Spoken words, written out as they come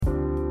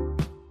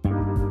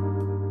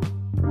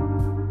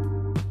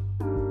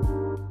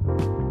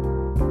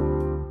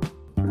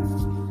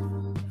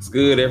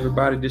good,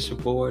 everybody? This your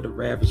boy, the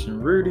Ravishing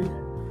Rudy,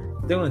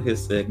 doing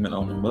his segment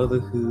on the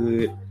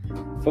motherhood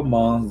for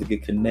moms to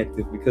get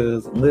connected,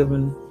 because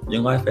living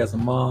your life as a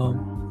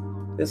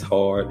mom is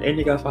hard, and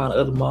you gotta find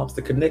other moms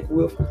to connect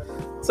with.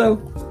 So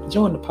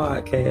join the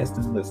podcast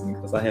and listen,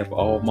 because I have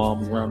all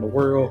moms around the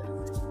world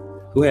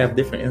who have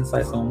different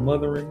insights on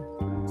mothering,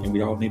 and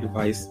we all need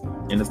advice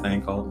in this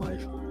thing called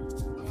life.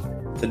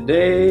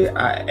 Today,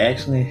 I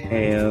actually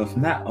have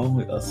not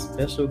only a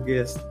special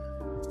guest,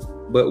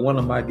 but one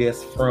of my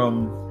guests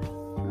from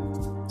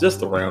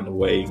just around the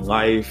way in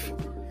life.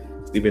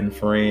 We've been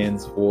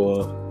friends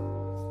for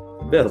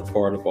the better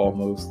part of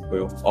almost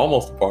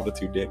a part of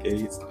 2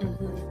 decades.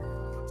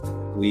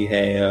 Mm-hmm. We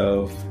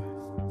have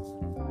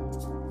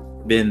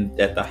been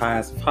at the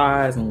highest of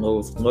highs and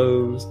lowest of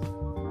lows.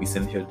 We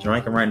sitting here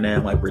drinking right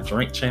now like we're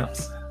drink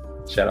champs.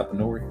 Shout out to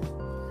Nori.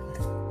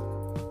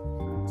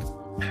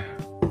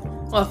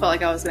 Well, I felt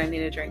like I was going to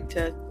need a drink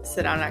to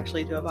sit down and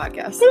actually do a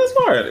podcast. But it's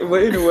fine.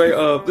 But anyway,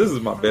 this is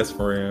my best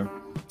friend.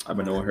 I've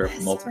been knowing her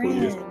for multiple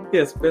years.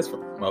 Yes, best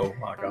friend. Oh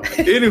my God.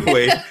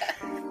 Anyway,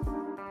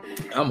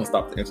 I'm going to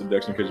stop the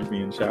introduction because you're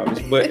being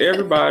childish. But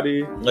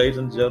everybody, ladies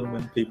and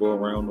gentlemen, people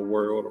around the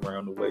world,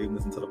 around the way,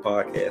 listen to the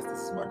podcast. This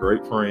is my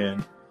great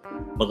friend,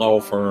 the law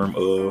firm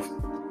of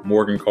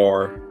Morgan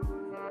Carr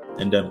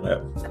and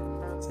Dunlap.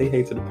 Say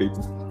hey to the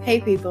people.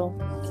 Hey, people.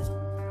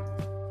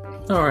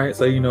 All right,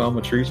 so I'm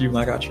gonna treat you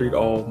like I treat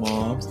all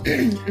moms.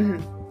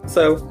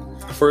 So,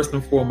 first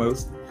and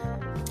foremost,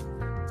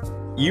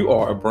 you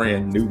are a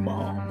brand new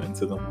mom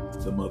into the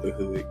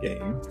motherhood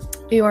game.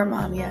 You are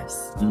mom,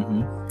 yes.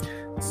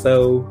 Mm-hmm.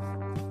 So,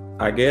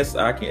 I guess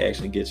I can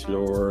actually get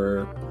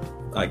your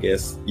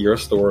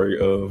story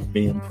of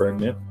being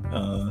pregnant,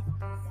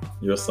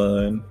 your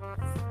son,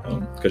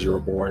 because you're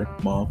a boy,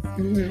 mom.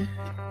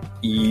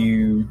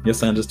 Mm-hmm. Your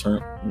son just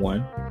turned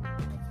 1.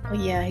 Well,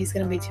 yeah, he's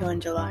gonna be 2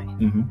 in July.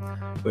 Mm-hmm.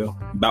 Well,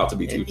 about to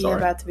be 2. Sorry,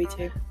 about to be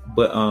 2.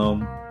 But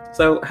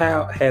so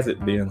how has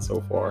it been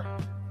so far?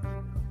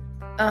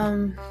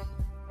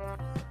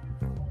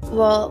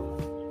 Well,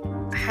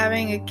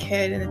 having a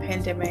kid in the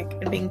pandemic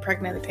and being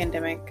pregnant in the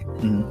pandemic,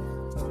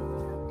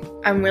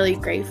 mm-hmm. I'm really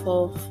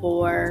grateful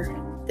for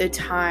the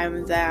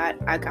time that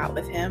I got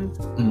with him.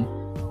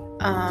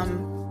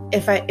 Mm-hmm.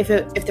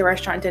 If the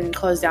restaurant didn't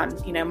close down,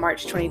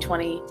 March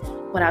 2020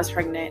 when I was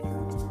pregnant,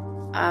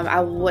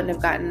 I wouldn't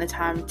have gotten the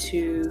time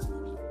to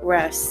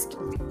rest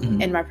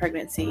mm-hmm. in my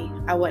pregnancy.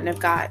 I wouldn't have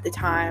got the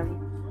time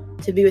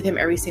to be with him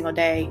every single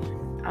day,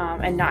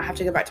 and not have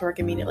to go back to work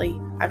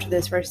immediately after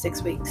those first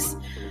 6 weeks.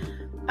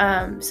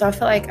 So I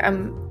feel like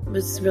it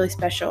was really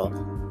special,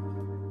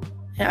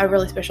 a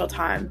really special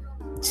time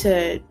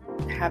to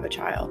have a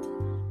child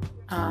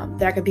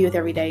that I could be with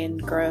every day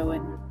and grow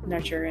and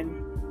nurture and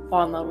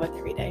fall in love with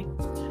every day.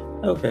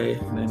 Okay,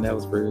 and that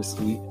was very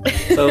sweet.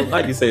 So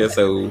like you said,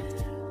 so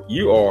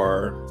you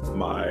are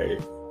my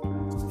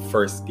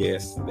first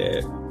guest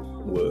that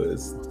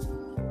was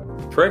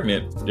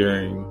pregnant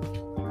during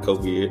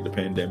COVID, the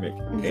pandemic.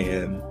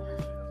 Mm-hmm.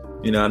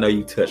 And, I know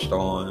you touched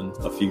on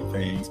a few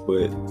things,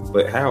 but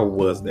how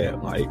was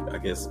that, like, I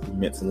guess,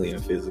 mentally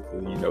and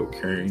physically,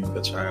 carrying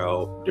the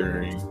child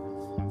during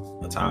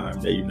a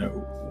time that,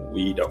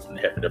 we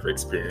haven't ever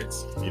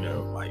experienced,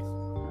 like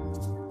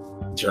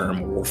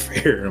germ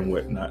warfare and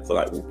whatnot. So,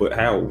 like, but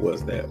how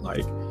was that?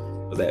 Like,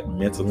 was that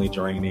mentally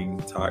draining?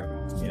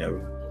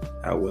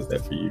 How was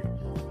that for you?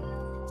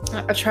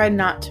 I tried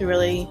not to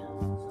really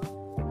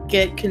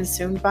get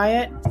consumed by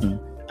it,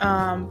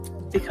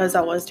 because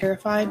I was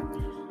terrified.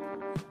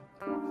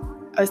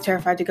 I was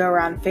terrified to go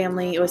around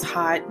family. It was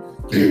hot.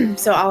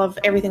 So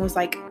everything was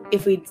like,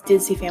 if we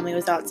did see family, it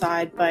was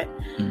outside, but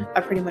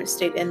I pretty much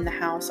stayed in the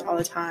house all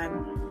the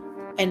time.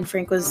 And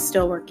Frank was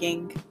still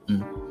working.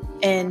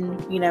 And,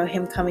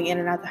 him coming in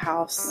and out the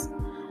house,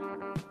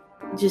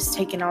 just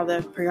taking all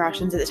the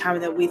precautions at the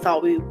time that we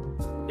thought we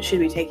should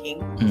be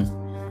taking.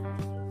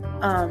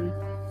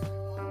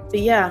 But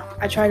yeah,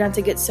 I tried not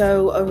to get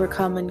so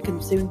overcome and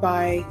consumed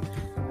by,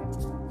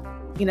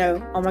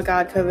 oh my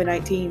God,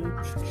 COVID-19,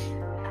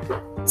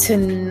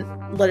 to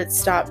let it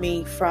stop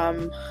me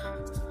from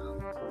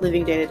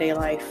living day-to-day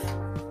life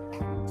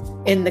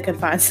in the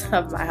confines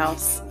of my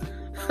house.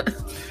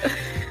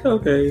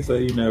 Okay,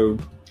 so,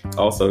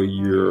 also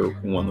you're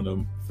one of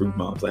the fruit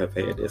moms I have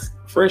had that's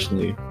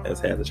freshly has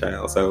had a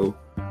child. So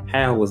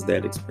how was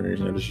that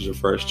experience? This is your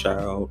first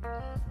child.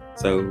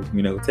 So,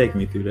 take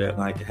me through that.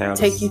 Like, how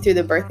you through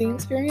the birthing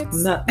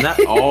experience? Not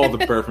all the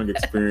birthing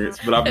experience,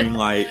 but I mean,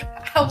 like,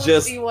 how much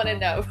do you want to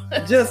know?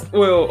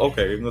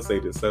 Okay, let's say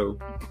this. So,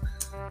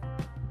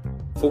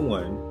 for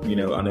one,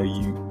 I know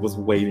you was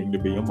waiting to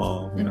be a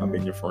mom. Mm-hmm. I've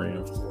been your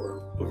friend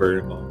for a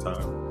very long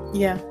time.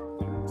 Yeah.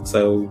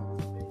 So,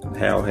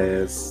 how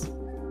has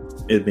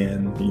it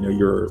been?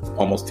 You're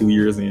almost 2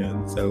 years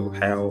in. So,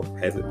 how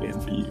has it been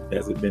for you?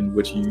 Has it been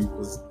what you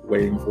was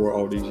waiting for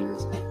all these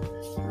years?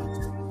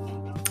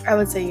 I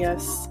would say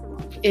yes.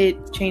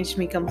 It changed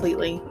me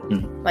completely.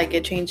 Mm. Like,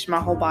 it changed my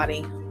whole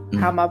body. Mm.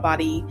 How my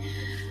body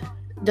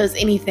does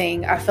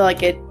anything. I feel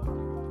like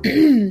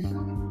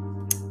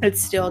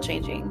it's still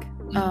changing.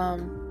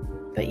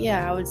 But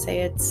yeah, I would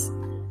say it's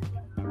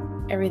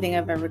everything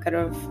I've ever could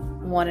have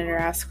wanted or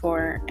asked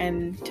for,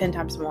 and 10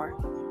 times more.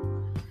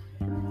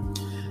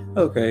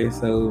 Okay,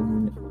 so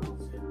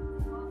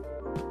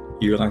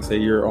you're like say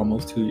you're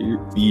almost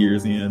 2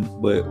 years in,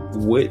 but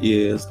what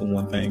is the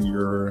one thing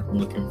you're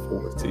looking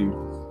forward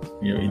to?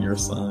 In your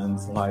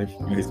son's life,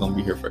 he's gonna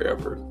be here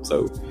forever.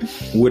 So,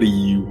 what are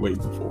you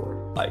waiting for?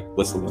 Like,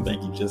 what's the one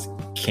thing you just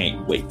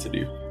can't wait to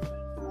do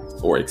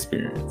or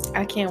experience?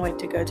 I can't wait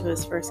to go to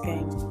his first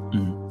game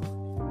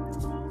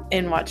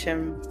and watch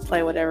him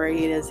play whatever it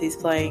is he's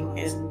playing,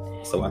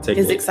 and so I take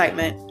his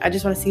excitement. I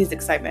just want to see his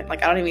excitement.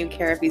 Like, I don't even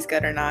care if he's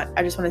good or not.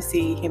 I just want to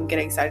see him get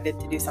excited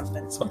to do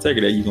something. So I take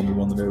it that you're gonna be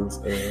one of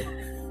those.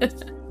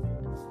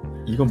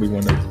 You're gonna be one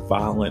of those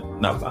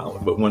not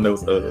violent, but one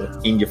of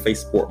those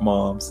in-your-face sport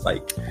moms.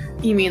 Like,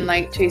 you mean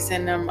like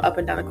chasing them up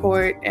and down the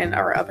court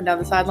or up and down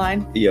the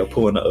sideline? Yeah,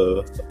 pulling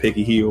a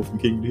Peggy Hill from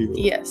King Hill.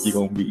 Yes. You're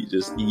gonna be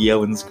just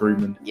yelling and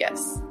screaming.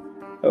 Yes.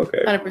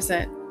 Okay.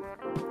 100%.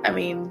 I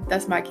mean,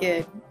 that's my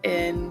kid,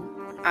 and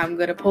I'm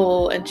gonna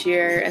pull and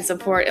cheer and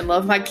support and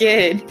love my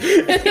kid.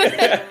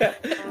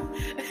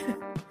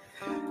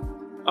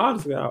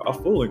 Honestly, I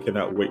fully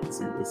cannot wait to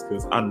see this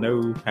because I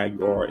know how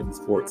you are in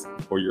sports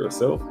for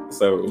yourself.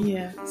 So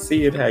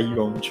seeing how you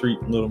gonna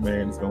treat little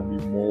man is gonna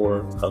be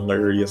more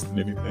hilarious than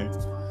anything.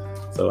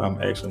 So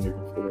I'm actually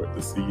looking forward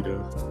to see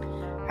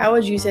the. How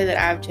would you say that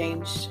I've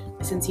changed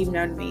since you've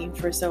known me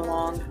for so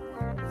long,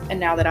 and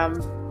now that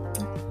I'm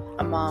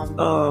a mom?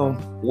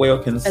 Well,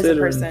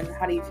 considering as a person,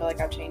 how do you feel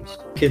like I've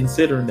changed?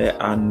 Considering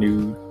that I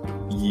knew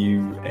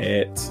you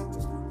at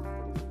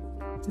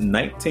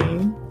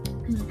 19.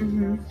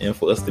 Mm-hmm. And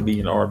for us to be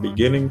in our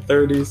beginning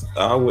 30s,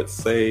 I would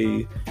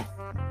say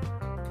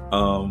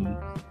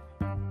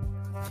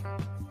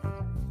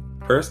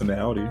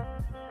personality.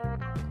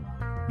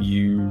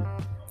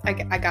 I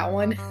got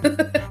one.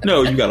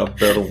 No, you got a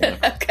better one.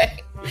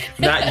 Okay.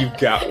 Not you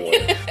got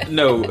one.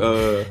 No,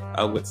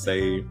 I would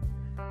say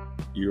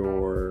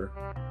you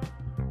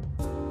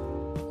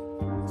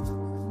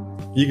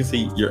can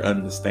see your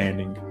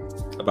understanding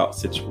about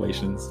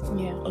situations a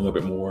little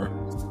bit more.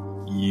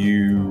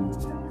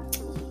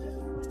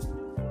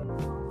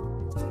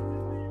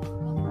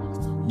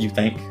 You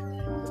think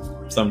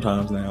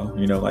sometimes now,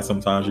 like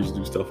sometimes you just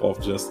do stuff off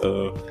just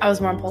I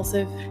was more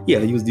impulsive. Yeah,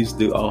 you used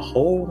to do a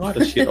whole lot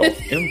of shit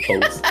off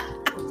impulse.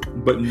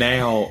 But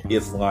now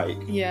it's like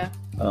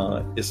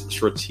it's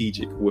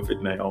strategic with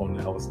it now.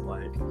 Now it's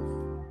like,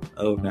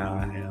 oh, now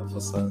I have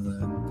a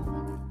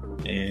son.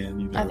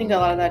 And I think a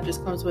lot of that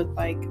just comes with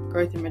like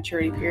growth and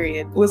maturity,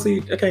 period. Well,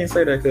 see, I can't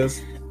say that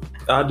because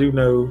I do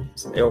know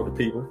some elder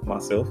people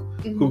myself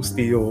who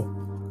still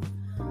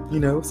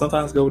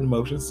sometimes go with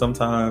emotions,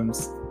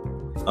 sometimes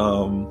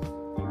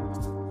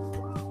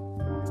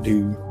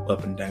do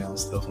up and down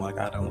stuff like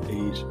I don't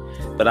age.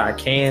 But I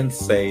can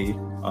say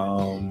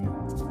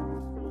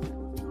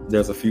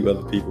there's a few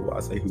other people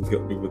I say who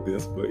helped me with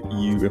this, but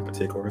you in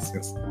particular,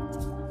 since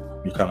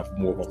you're kind of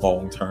more of a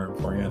long-term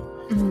friend,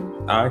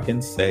 I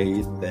can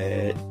say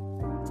that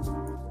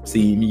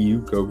seeing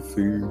you go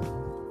through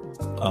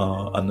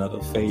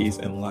another phase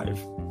in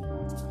life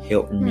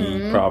helped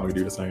me probably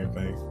do the same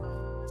thing.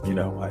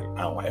 Like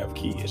I don't have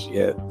kids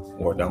yet,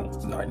 or don't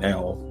right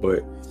now,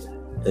 but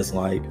it's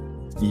like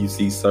you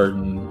see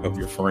certain of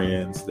your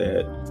friends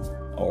that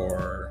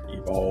are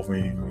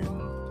evolving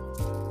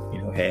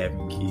and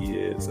having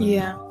kids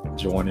and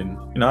joining.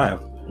 I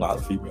have a lot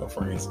of female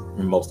friends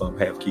and most of them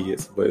have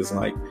kids, but it's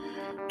like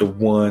the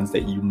ones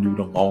that you knew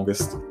the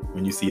longest,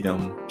 when you see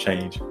them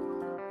change,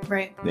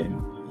 right,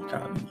 then you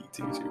kind of need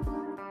to too.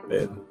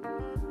 And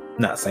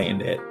not saying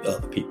that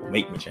other people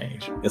make me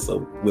change, it's a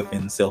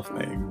within self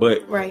thing,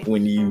 but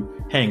when you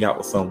hang out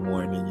with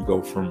someone and you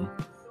go from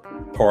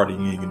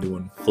partying and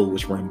doing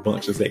foolish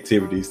rambunctious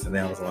activities to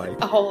now it's like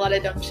a whole lot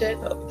of dumb shit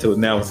to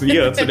now it's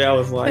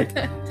like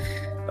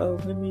oh,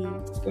 let me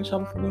go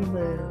shopping for little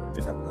man.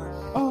 And I'm like,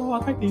 oh, I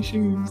like these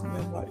shoes. And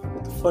I'm like,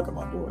 what the fuck am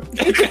I doing?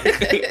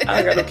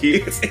 I got no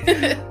kids.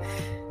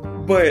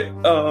 But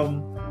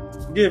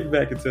getting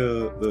back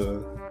into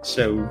the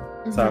show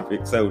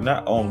topic, so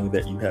not only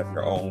that you have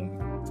your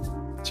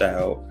own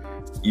child,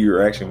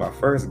 you're actually my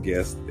first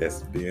guest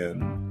that's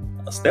been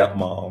a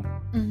stepmom,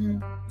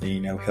 and,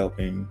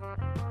 helping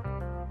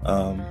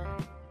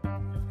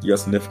your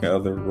significant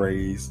other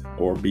raise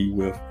or be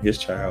with his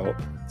child.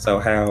 So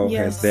how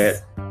has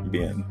that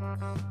been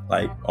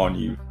like on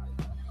you?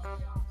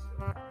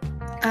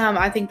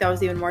 I think that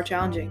was even more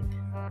challenging.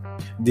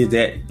 Did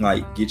that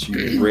like get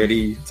you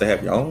ready to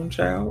have your own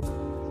child,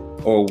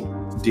 or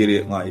did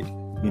it like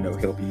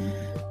help you,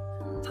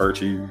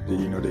 hurt you?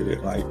 Did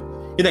it like,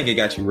 you think it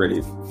got you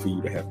ready for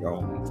you to have your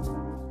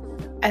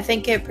own? I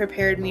think it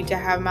prepared me to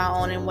have my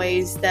own in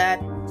ways that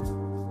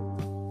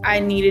I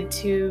needed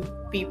to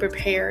be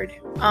prepared.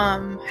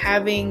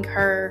 Having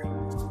her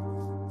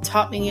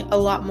taught me a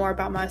lot more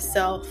about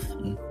myself,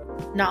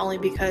 not only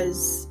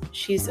because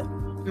she's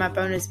my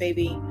bonus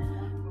baby,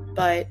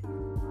 but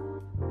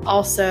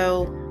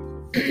also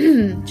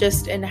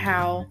just in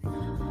how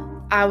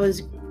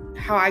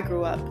how I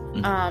grew up,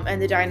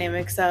 and the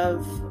dynamic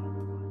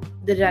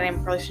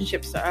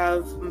relationships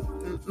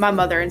of my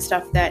mother and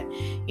stuff that,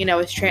 you know,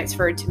 is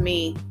transferred to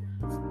me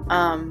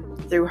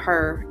through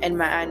her and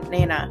my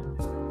Nana,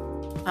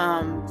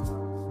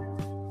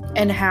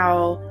 and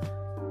how,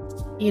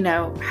 you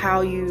know,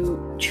 how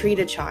you treat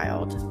a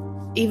child,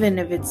 even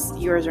if it's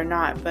yours or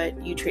not, but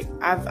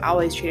I've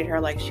always treated her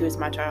like she was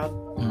my child.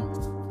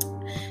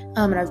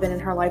 And I've been in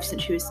her life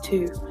since she was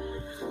 2.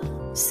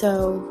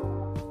 So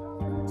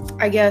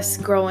I guess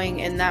growing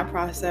in that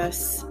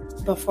process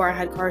before I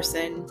had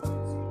Carson,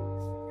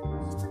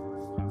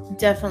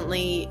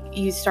 definitely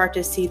you start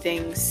to see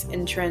things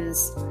and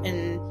trends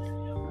in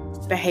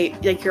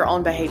like your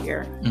own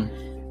behavior.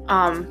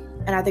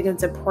 And I think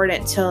it's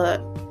important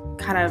to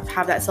kind of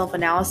have that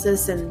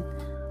self-analysis and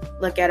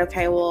look at,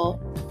 okay, well,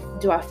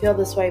 do I feel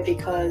this way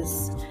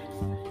because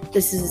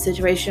this is a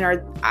situation,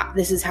 or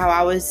this is how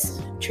I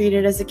was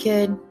treated as a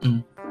kid?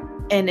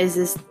 And is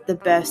this the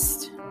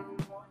best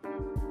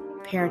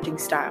parenting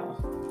style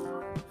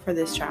for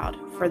this child,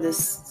 for this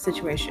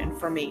situation,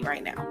 for me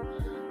right now?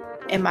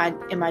 Am I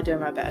doing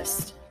my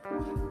best?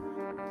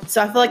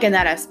 So I feel like in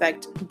that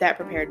aspect, that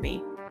prepared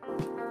me.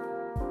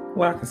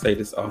 Well, I can say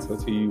this also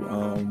to you.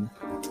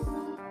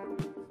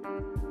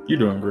 You're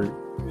doing great.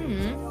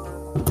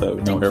 So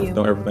don't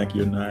ever think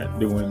you're not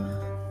doing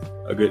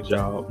a good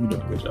job. You're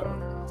doing a good job.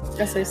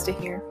 That's nice to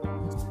hear.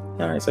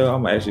 All right, so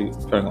I'm actually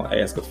probably gonna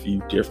ask a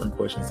few different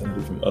questions and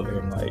do from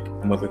other like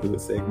motherhood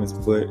segments,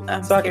 but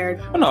I'm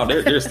scared. No,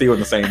 they're still in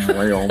the same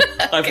realm.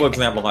 Like, for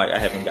example, like I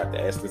haven't got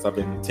to ask this. I've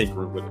been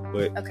tinkering with it,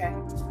 but okay.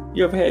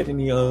 You ever had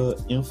any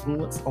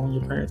influence on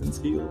your parenting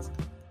skills?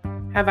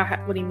 Have I?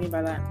 What do you mean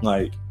by that?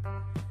 Like,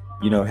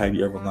 you know, have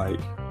you ever like,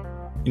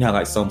 you know, how,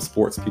 like some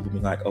sports people be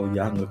like, oh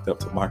yeah, I looked up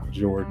to Michael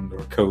Jordan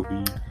or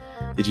Kobe.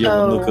 Did you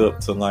ever look up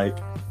to like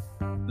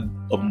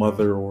a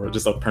mother or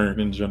just a parent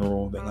in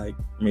general that like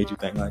made you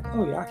think like,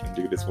 oh yeah, I can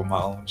do this with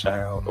my own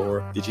child?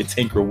 Or did you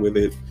tinker with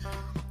it?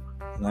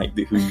 Like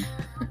because I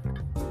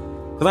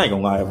ain't gonna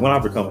lie, when I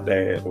become a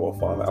dad or a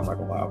father, I'm not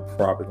gonna lie, I'm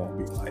probably gonna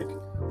be like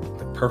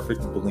the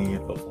perfect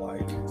blend of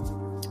like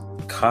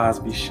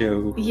Cosby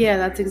Show. Yeah,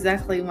 that's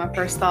exactly my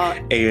first thought.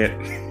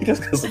 And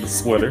just because of the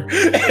sweater. No,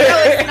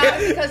 it's not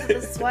because of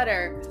the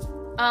sweater.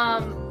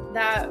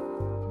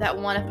 That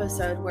one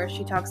episode where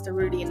she talks to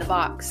Rudy in the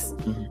box,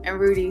 and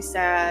Rudy's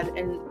sad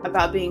and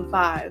about being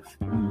 5,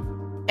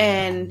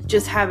 and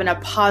just having a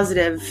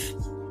positive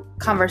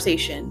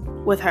conversation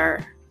with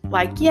her,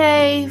 like,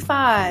 yay,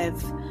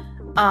 5.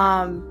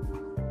 I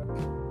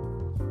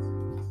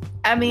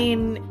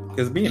mean,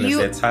 because being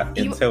as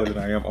intelligent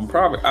I am, I'm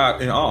probably,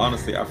 in all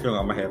honesty, I feel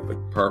like I'm gonna have the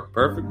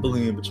perfect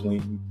blend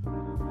between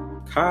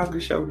Cosby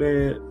Show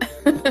dad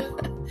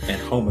and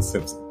Homer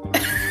Simpson,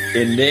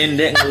 and then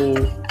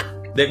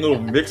that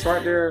little mix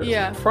right there,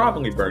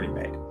 probably Bernie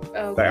Mac.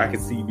 Okay. Like I can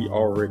see me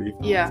already.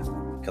 Yeah.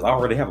 Because I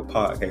already have a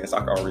podcast. I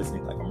can already see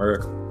like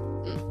America.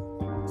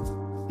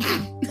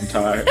 I'm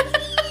tired.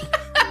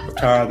 I'm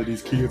tired of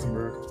these kids,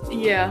 America.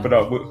 Yeah.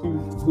 But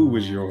who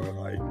was your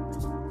like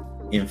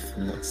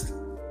influenced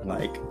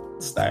like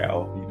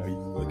style? You know, you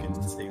look and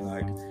see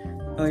like,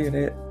 oh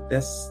yeah,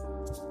 that's,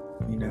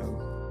 you know,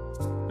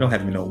 you don't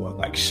have to be no one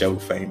like show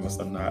famous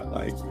or not.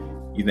 Like,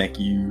 you think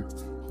you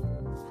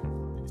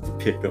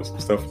picked up some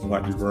stuff from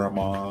like your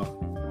grandma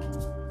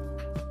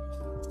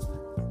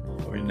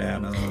or your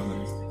nana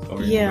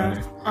or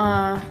anybody?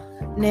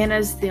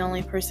 Nana's the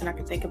only person I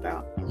can think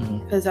about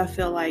because I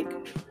feel like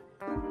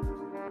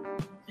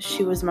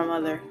she was my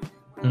mother,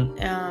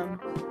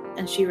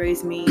 and she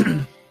raised me.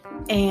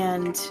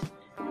 And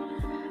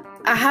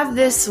I have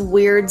this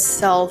weird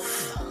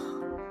self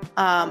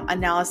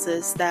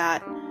analysis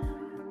that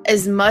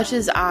as much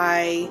as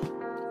I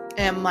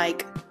am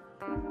like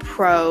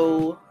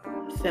pro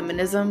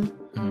feminism,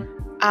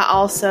 I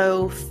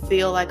also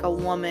feel like a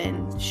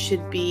woman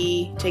should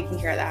be taking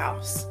care of the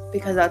house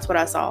because that's what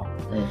I saw.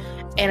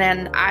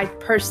 And I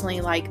personally,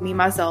 like me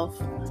myself,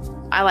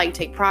 I like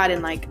take pride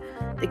in like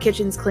the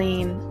kitchen's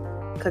clean,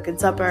 cooking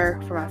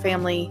supper for my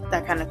family,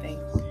 that kind of thing.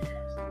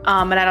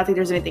 And I don't think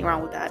there's anything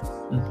wrong with that.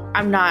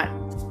 I'm not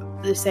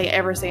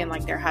ever saying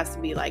like there has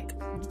to be like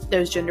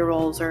those gender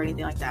roles or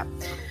anything like that.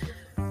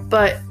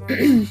 But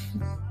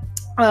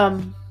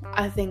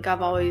I think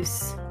I've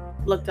always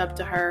looked up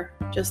to her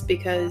just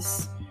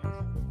because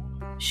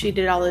she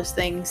did all those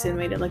things and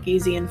made it look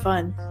easy and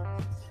fun.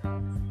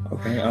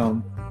 Okay.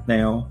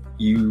 Now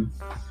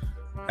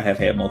I have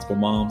had multiple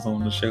moms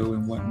on the show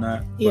and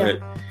whatnot, but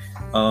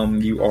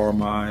you are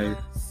my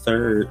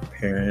third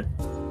parent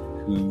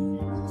who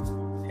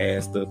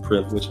has the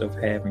privilege of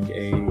having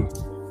a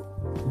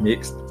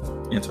mixed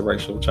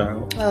interracial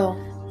child. How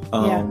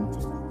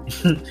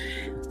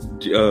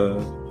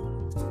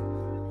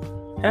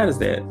does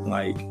that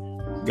like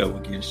go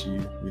against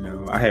you? You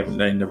know, I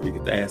never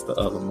get to ask the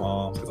other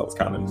moms because I was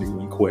kind of new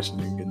and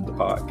questioning in the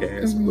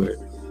podcast, but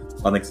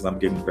I think since I'm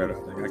getting better,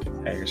 I think I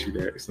can ask you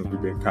that since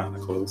we've been kind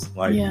of close.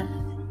 Like,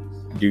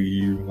 do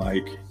you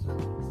like,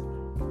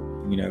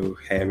 you know,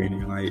 have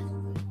any like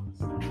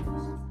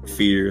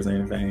fears or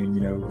anything,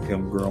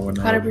 him growing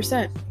up?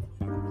 100%.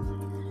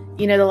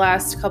 The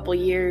last couple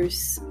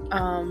years,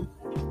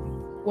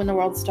 when the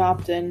world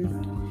stopped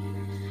and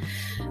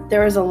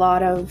there was a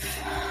lot of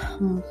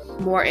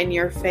more in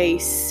your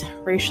face,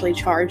 racially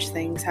charged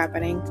things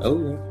happening.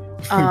 Oh,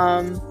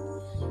 yeah.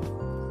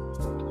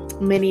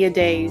 Many a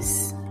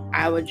days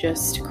I would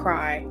just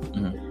cry.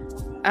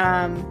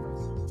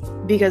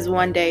 Because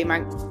one day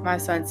my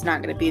son's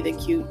not going to be the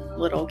cute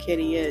little kid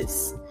he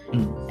is.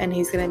 And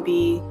he's going to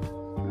be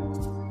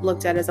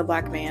looked at as a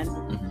black man.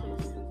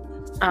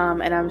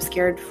 And I'm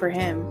scared for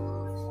him.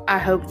 I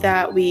hope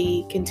that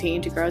we continue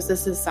to grow as a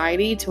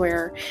society to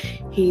where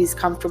he's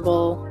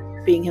comfortable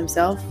being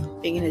himself,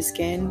 being in his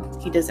skin.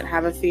 He doesn't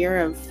have a fear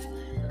of,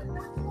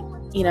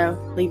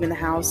 leaving the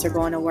house or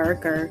going to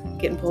work or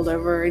getting pulled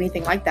over or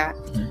anything like that.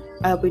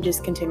 I hope we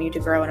just continue to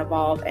grow and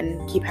evolve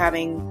and keep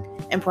having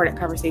important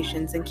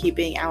conversations and keep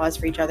being allies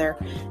for each other,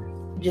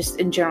 just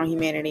in general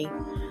humanity.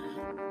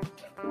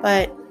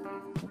 But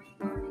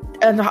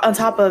on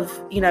top of,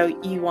 you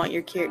want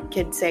your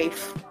kid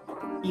safe,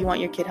 you want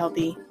your kid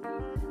healthy,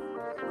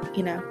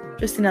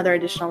 just another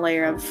additional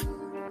layer of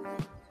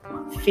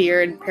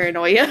fear and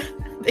paranoia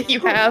that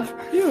you have.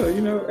 Yeah,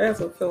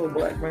 as a fellow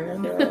black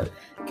man, I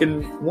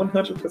can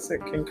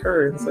 100%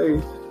 concur and say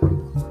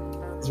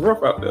it's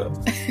rough out there.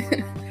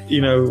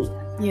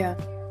 Yeah.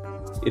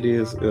 It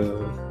is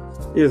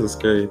a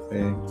scary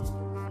thing,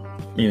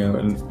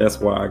 and that's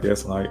why I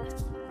guess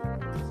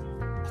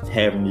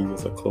having you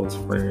as a close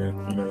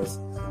friend, it's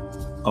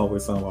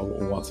always something I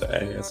would want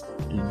to ask.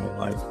 You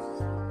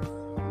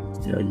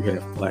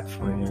have black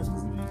friends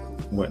and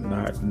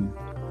whatnot, and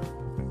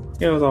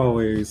it's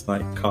always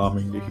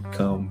calming to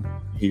come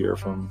hear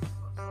from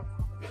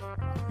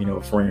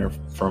a friend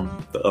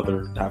from the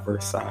other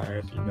diverse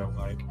side.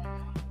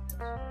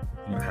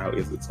 How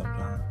is it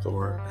sometimes,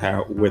 or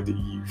whether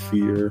you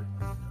fear,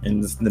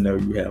 and just to know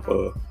you have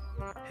a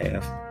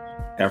half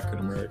African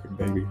American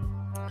baby.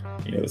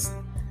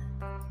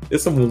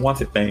 It's some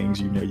wanted things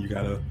you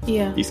gotta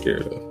be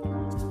scared of.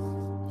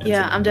 And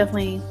I'm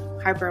definitely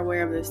hyper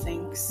aware of those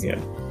things. Yeah.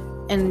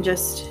 And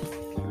just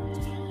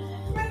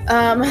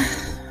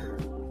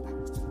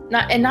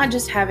not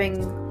just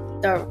having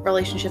the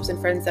relationships and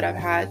friends that I've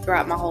had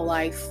throughout my whole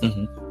life.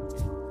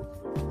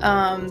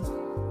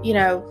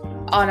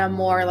 On a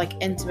more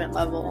intimate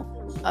level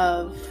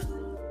of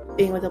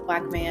being with a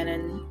black man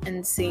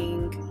and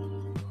seeing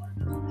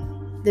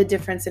the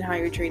difference in how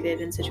you're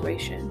treated in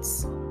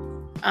situations.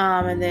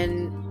 And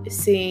then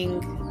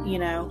seeing,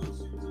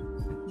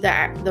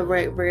 the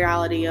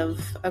reality of,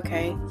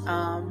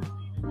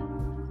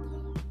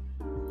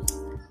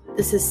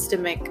 the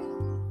systemic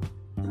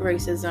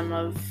racism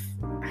of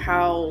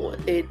how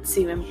it's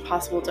even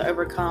possible to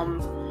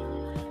overcome.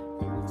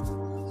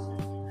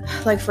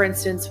 For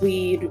instance,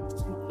 we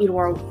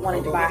were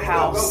wanting to buy a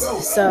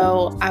house.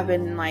 So I've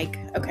been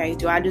okay,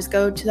 do I just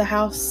go to the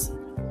house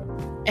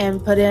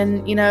and put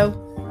in,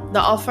 the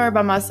offer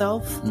by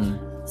myself?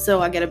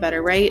 So I get a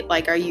better rate?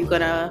 Are you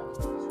gonna,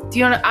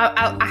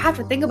 I have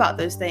to think about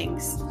those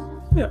things.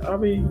 Yeah, I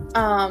mean,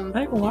 I ain't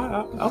gonna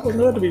lie, I would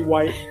love to be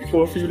white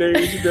for a few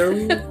days,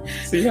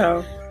 see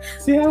how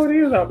it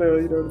is out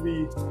there, to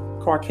be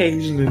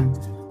Caucasian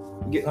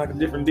and get a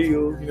different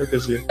deal,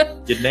 because your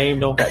name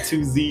don't got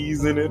 2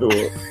 Z's in it, or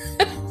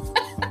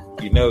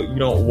you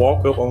don't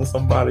walk up on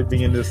somebody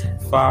being this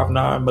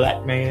 5'9"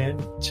 black man,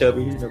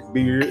 chubby,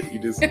 beard. You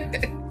just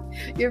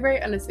you're very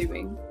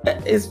unassuming.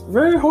 It's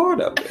very hard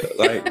out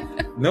there.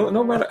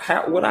 No matter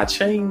what I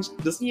change,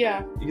 because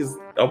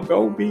I'm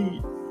gonna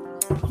be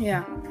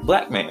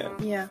black man.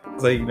 Yeah.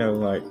 So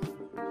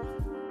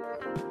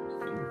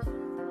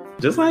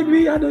just like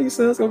me, I know your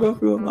son's gonna go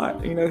through a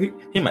lot.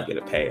 He might get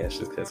a pass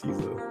just because he's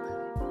a,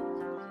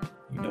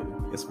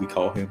 as we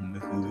call him in the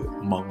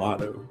hood,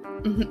 mulatto.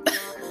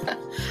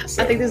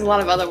 So, I think there's a lot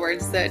of other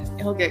words that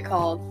he'll get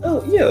called.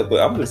 Oh yeah, but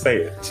I'm just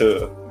saying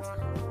to,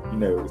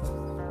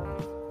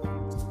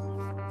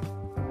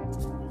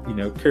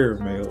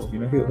 caramel.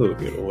 He'll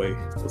get away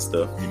with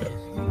stuff.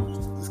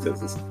 Just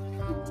because it's,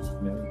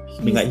 he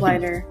can be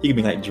lighter. He can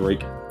be like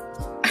Drake.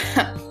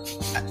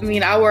 I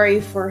mean, I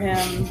worry for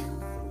him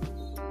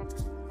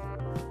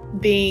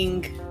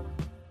being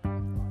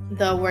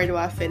the where do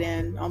I fit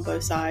in on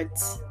both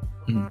sides.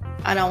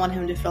 I don't want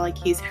him to feel like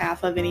he's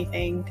half of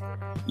anything.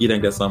 You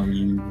think that's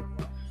something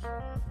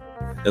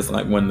that's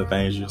one of the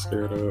things you're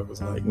scared of?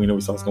 It's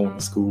we start going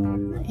to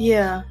school.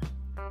 Yeah.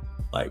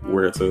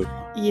 Where to?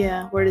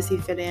 Yeah, where does he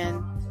fit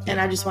in? And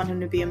I just want him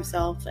to be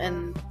himself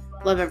and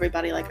love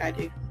everybody like I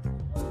do.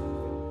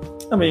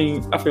 I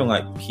mean, I feel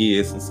like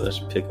kids and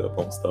such pick up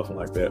on stuff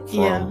like that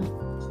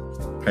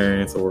from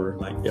parents or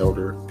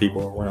elder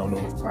people around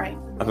them. Right.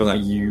 I feel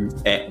like you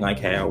act like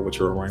how what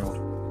you're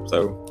around.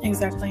 So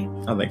exactly.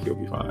 I think he'll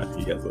be fine.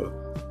 He has a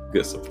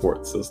good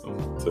support system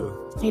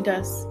too. He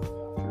does.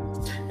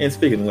 And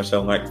speaking of which,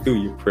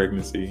 through your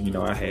pregnancy,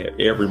 I had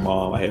every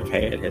mom I have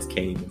had has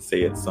came and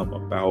said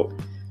something about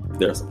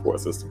their support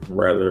system.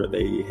 Whether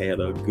they had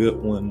a good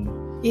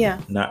one,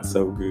 not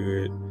so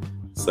good.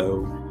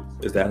 So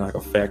Is that like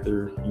a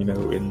factor,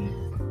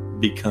 in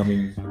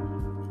becoming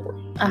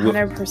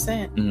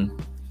 100%?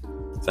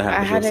 So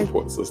how was your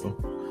support system?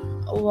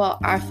 Well,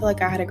 I feel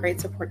like I had a great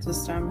support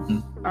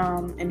system.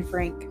 And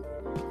Frank,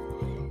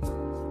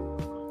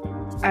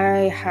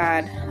 I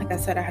had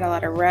a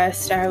lot of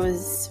rest. I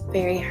was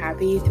very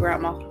happy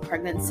throughout my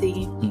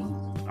pregnancy.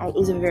 It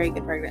was a very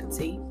good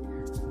pregnancy.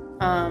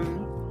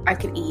 I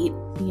could eat,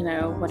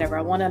 whatever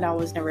I wanted. I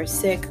was never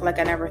sick. Like,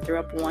 I never threw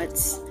up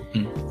once.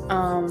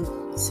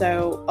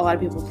 So a lot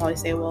of people probably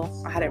say, well,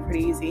 I had it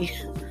pretty easy.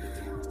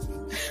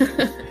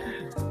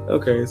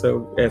 Okay,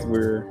 so as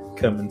we're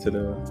coming to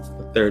the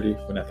 30,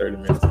 well, not 30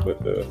 minutes,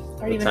 but the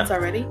 30 minutes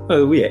already?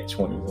 Well, we at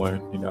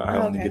 21. I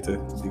only get to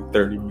do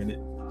 30-minute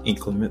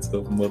increments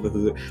of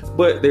motherhood.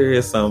 But there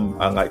is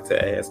some I like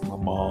to ask my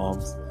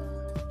moms.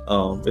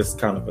 It's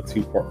kind of a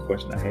two-part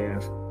question I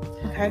have.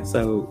 Okay.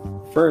 So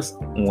first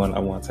one I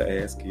want to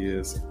ask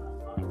is,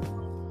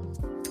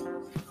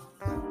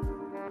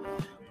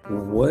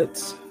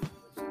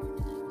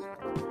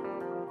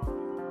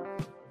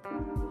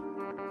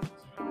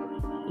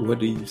 what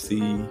do you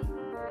see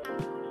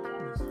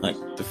like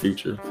the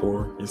future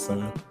for your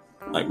son?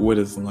 Like, what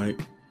is like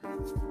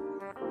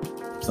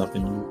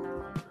something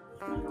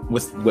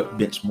what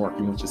benchmark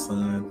you want your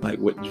son? Like,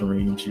 what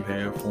dreams you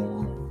have for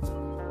him?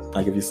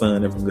 Like, if your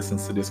son ever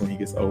listens to this when he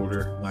gets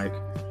older, like,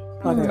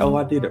 okay, oh,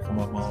 I did it for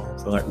my mom.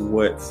 So like,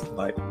 what's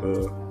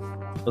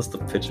the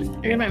picture?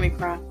 You're gonna make me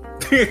cry.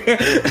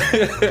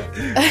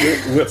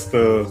 What's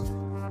the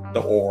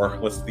or?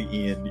 What's the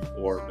end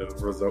or the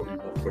result you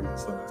want for your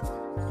son?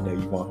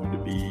 You want him to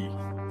be,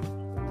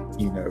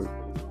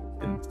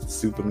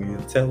 superly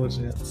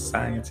intelligent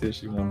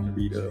scientist. You want him to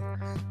be the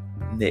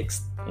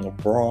next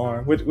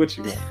LeBron. What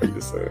you want for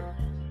your son?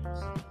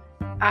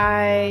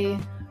 I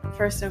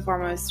first and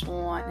foremost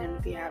want him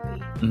to be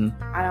happy.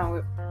 I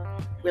don't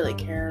really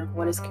care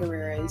what his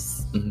career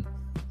is.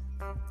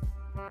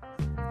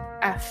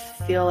 I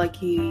feel like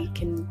he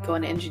can go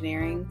into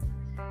engineering.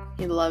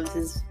 He loves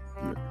his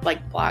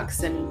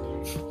blocks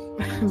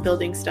and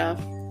building stuff.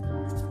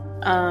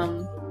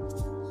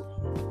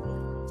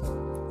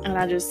 And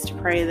I just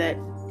pray that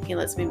he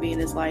lets me be in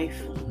his life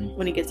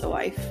when he gets a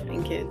wife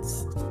and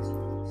kids.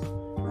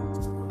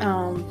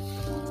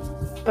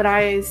 But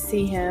I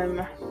see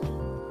him,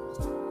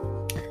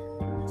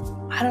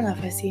 I don't know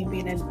if I see him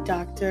being a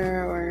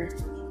doctor, or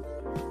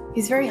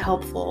he's very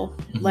helpful.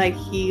 Like,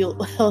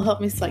 he'll help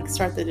me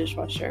start the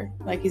dishwasher.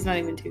 Like, he's not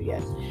even 2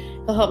 yet.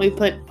 He'll help me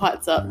put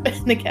pots up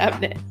in the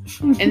cabinet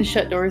and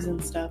shut doors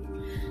and stuff.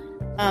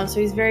 So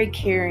he's very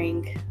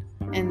caring,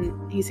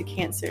 and he's a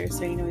Cancer,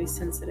 so he's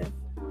sensitive.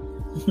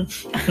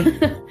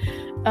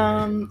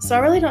 So I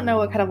really don't know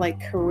what kind of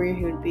career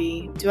he would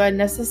be. Do I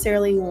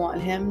necessarily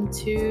want him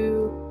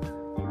to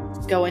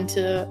go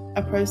into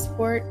a pro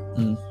sport?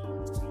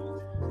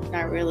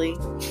 Not really.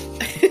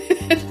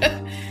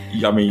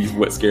 I mean,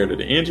 what, scared of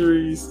the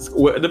injuries?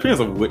 Well, it depends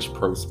on which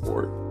pro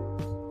sport.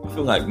 I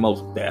feel like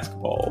most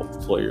basketball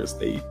players,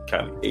 they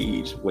kind of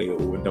age well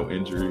with no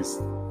injuries.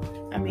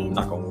 I mean,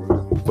 knock on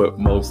wood. But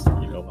most,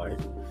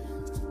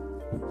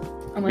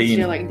 unless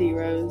you're like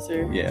D-Rose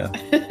or... Yeah.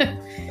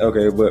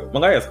 Okay, but my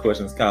last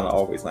question is kind of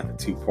always a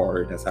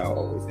two-part. That's how I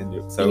always end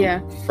it. So,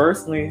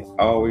 Firstly,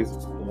 I always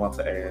want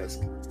to ask,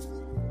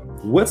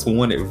 what's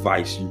one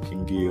advice you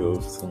can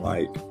give to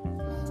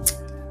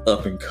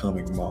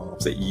up-and-coming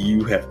moms that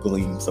you have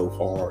gleaned so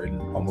far in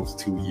almost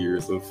 2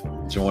 years of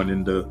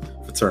joining the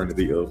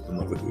fraternity of the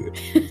motherhood?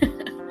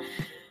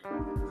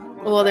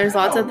 Well, there's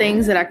lots of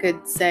things that I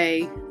could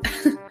say.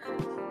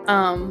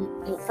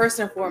 Well, first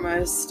and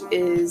foremost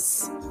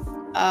is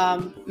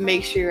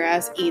make sure your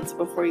ass eats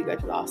before you go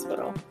to the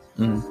hospital.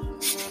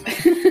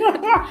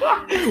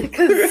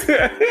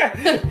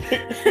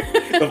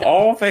 Of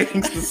all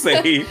things to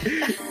say,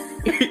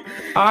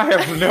 I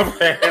have never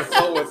had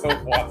someone so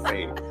far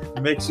say,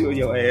 make sure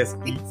your ass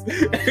eats.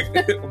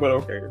 But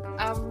okay.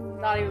 I'm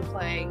not even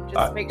playing.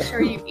 Just make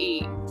sure you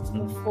eat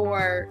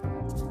before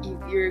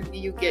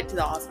you get to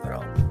the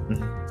hospital.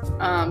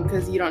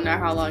 Because you don't know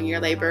how long your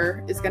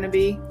labor is going to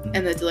be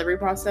and the delivery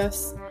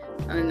process.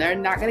 And they're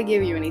not going to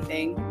give you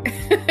anything.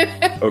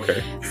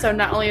 Okay. So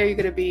not only are you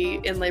going to be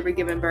in labor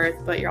giving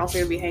birth, but you're also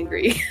going to be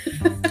hangry.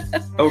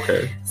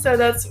 Okay. So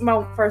that's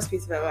my first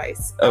piece of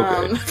advice.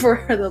 Okay.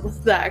 For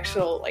the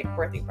actual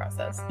birthing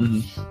process.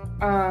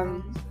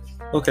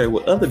 Okay,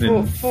 well, other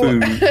than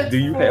food, do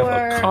you have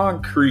a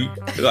concrete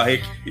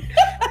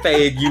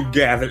thing you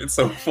gathered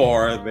so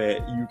far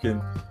that you can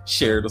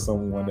share to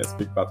someone that's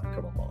about to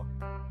become a mom?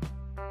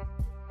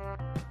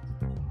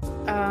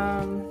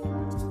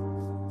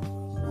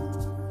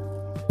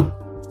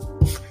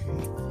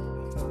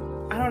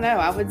 I don't know.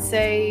 I would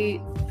say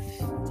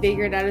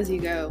figure it out as you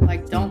go.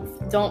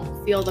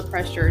 Don't feel the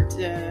pressure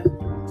to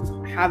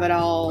have it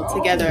all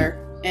together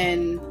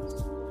and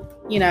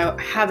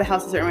have the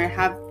house a certain way,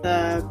 have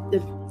the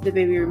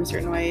baby room a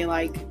certain way.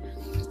 I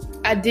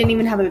didn't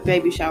even have a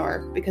baby shower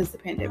because of the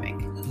pandemic.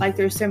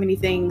 There's so many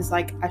things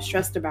I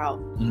stressed about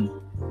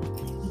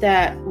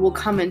that will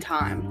come in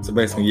time. So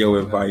basically, your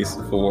advice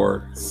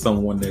for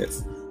someone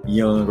that's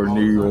young or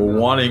new or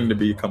wanting to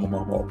become a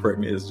mom or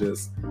pregnant is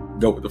just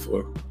go with the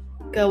flow.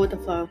 Go with the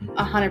flow,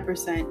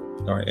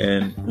 100%. All right,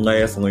 and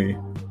lastly,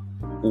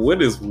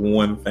 what is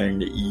one thing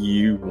that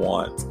you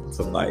want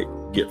to like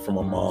get from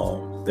a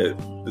mom that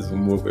is a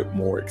little bit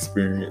more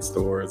experienced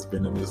or has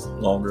been in this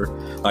longer?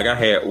 Like I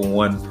had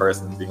one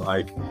person be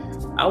like,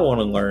 I want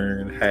to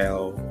learn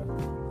how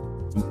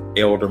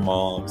elder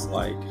moms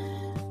like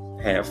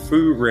have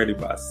food ready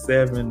by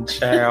 7,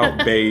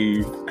 child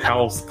bathed,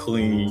 house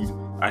clean.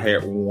 I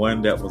had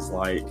one that was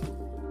like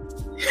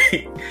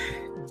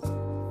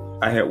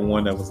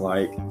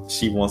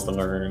she wants to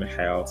learn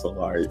how to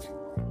like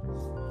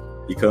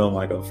become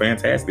like a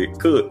fantastic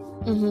cook.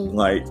 Mm-hmm.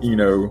 Like,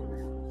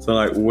 so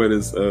like what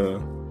is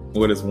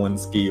one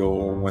skill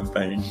or one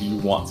thing you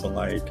want to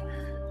like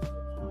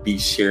be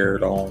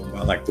shared on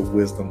by like the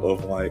wisdom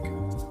of like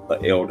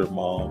an elder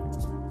mom?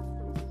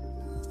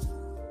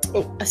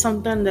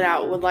 Something that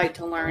I would like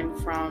to learn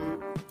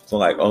from. So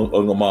like a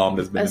mom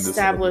that's been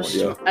established,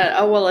 in this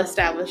a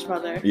well-established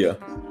mother. Yeah.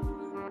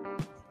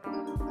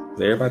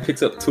 So everybody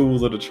picks up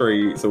tools of the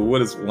trade. So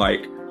what is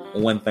like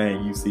one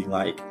thing you see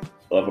like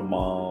other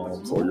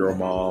moms or your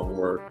mom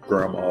or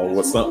grandma?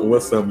 What's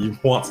something you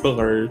want to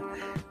learn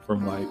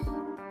from like?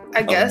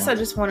 I guess I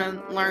just want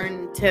to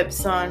learn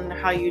tips on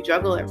how you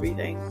juggle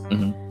everything.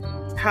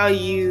 Mm-hmm. How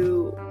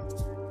you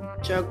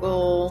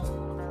juggle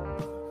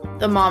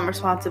the mom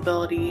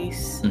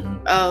responsibilities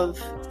mm-hmm. of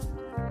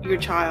your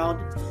child,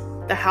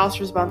 the house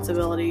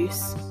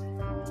responsibilities,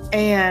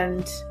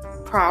 and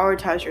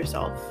prioritize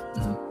yourself.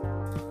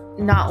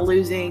 Mm-hmm. Not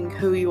losing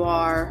who you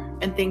are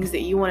and things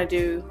that you want to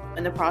do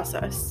in the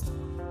process.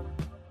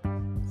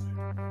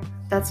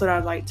 That's what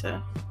I'd like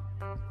to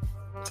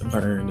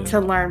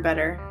learn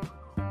better.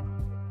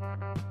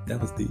 That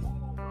was deep.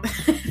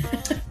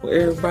 Well,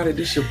 everybody,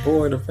 this your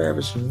boy, the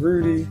Ravishing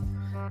Rudy,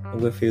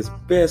 with his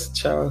best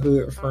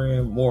childhood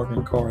friend,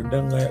 Morgan Carr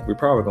Dunlap. We're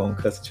probably going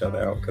to cuss each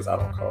other out because I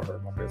don't call her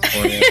my best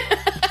friend.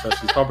 So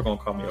she's probably going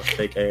to call me a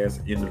fake ass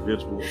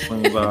individual as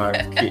soon as I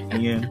kick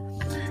in.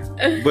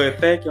 But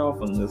thank y'all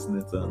for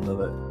listening to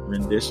another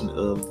rendition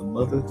of the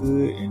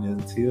MotherHood. And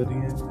until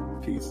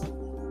then, peace.